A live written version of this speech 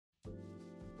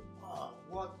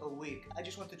Fuck a week. I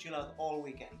just want to chill out all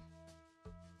weekend.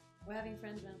 We're having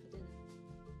friends round for dinner.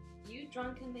 You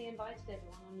drunkenly invited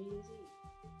everyone on New Year's Eve.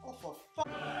 Oh, for fuck.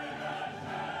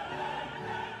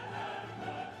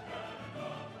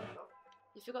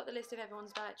 You forgot the list of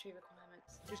everyone's dietary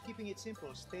requirements. Just keeping it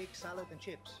simple. Steak, salad and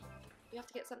chips. You have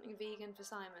to get something vegan for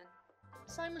Simon.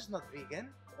 Simon's not vegan.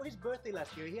 For his birthday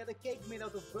last year, he had a cake made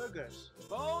out of burgers.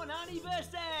 Bon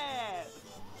anniversaire!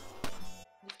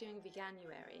 He's doing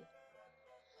veganuary.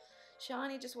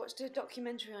 Shani just watched a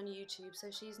documentary on YouTube,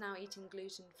 so she's now eating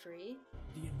gluten-free.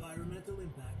 The environmental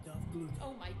impact of gluten.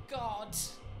 Oh my god!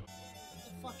 What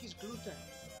the fuck is gluten?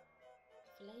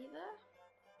 Flavour?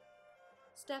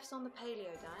 Steph's on the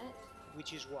paleo diet,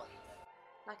 Which is what?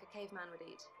 like a caveman would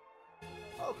eat.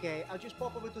 Okay, I'll just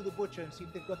pop over to the butcher and see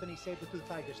if they've got any saber-tooth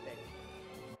tiger steak.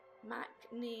 Mac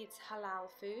needs halal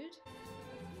food.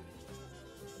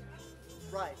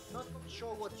 Right, not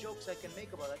sure what jokes I can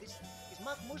make about that. Is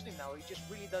Mac Muslim now? He just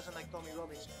really doesn't like Tommy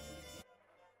Robinson.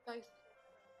 Both.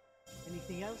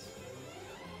 Anything else?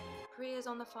 Priya's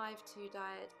on the 5-2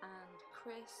 diet and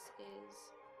Chris is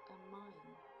a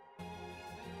mime.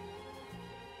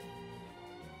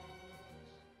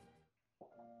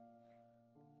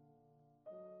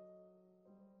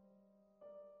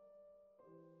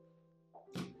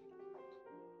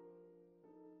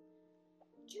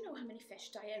 Do you know how many fish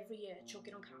die every year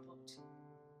choking on cardboard?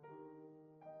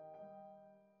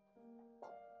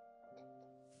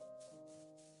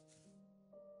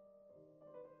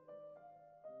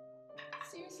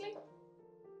 Seriously?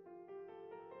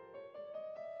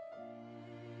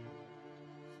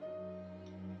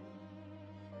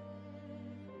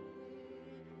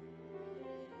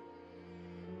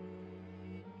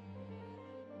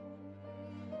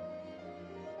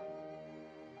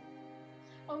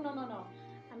 Oh, no, no, no.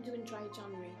 I'm doing dry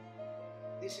January.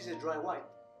 This is a dry white.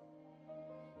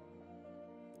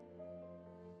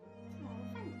 Oh,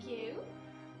 thank you.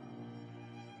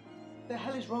 What the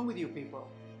hell is wrong with you people?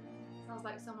 Sounds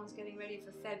like someone's getting ready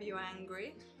for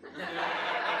February.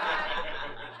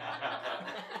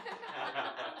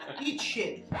 Eat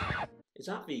shit! Is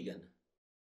that vegan?